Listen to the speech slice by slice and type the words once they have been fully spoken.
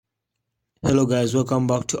Hello guys, welcome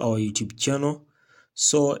back to our YouTube channel.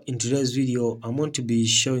 So in today's video I'm going to be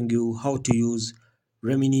showing you how to use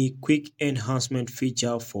Remini quick enhancement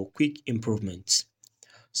feature for quick improvements.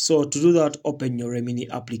 So to do that, open your Remini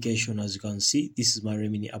application. As you can see, this is my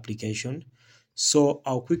Remini application, so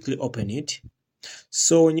I'll quickly open it.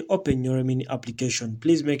 So when you open your Remini application,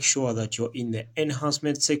 please make sure that you're in the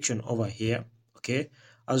enhancement section over here. Okay,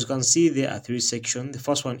 as you can see, there are three sections. The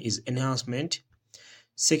first one is enhancement.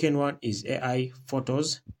 Second one is AI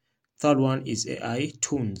photos. Third one is AI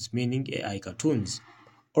toons, meaning AI cartoons.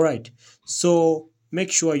 Alright, so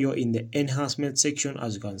make sure you're in the enhancement section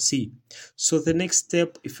as you can see. So the next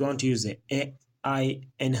step, if you want to use the AI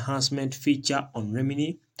enhancement feature on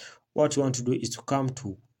Remini, what you want to do is to come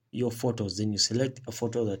to your photos. Then you select a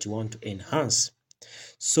photo that you want to enhance.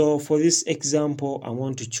 So for this example, I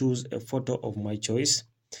want to choose a photo of my choice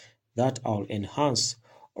that I'll enhance.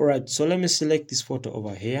 Alright, so let me select this photo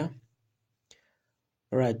over here.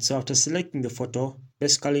 Alright, so after selecting the photo,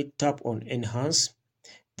 basically tap on enhance.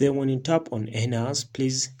 Then when you tap on enhance,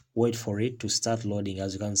 please wait for it to start loading.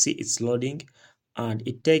 As you can see, it's loading and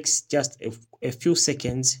it takes just a few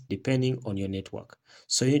seconds depending on your network.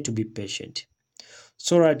 So you need to be patient.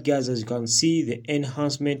 So right guys, as you can see, the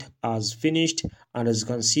enhancement has finished, and as you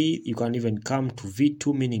can see, you can even come to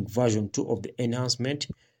V2, meaning version 2 of the enhancement,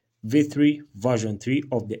 V3 version 3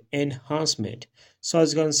 of the enhancement. So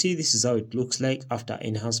as you can see, this is how it looks like after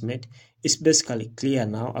enhancement. It's basically clear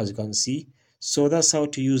now, as you can see. So that's how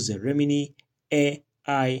to use the Remini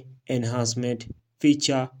AI enhancement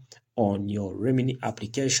feature on your Remini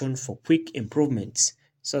application for quick improvements.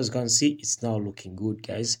 So as you can see, it's now looking good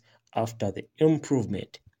guys after the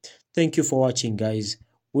improvement. Thank you for watching guys.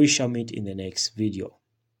 We shall meet in the next video.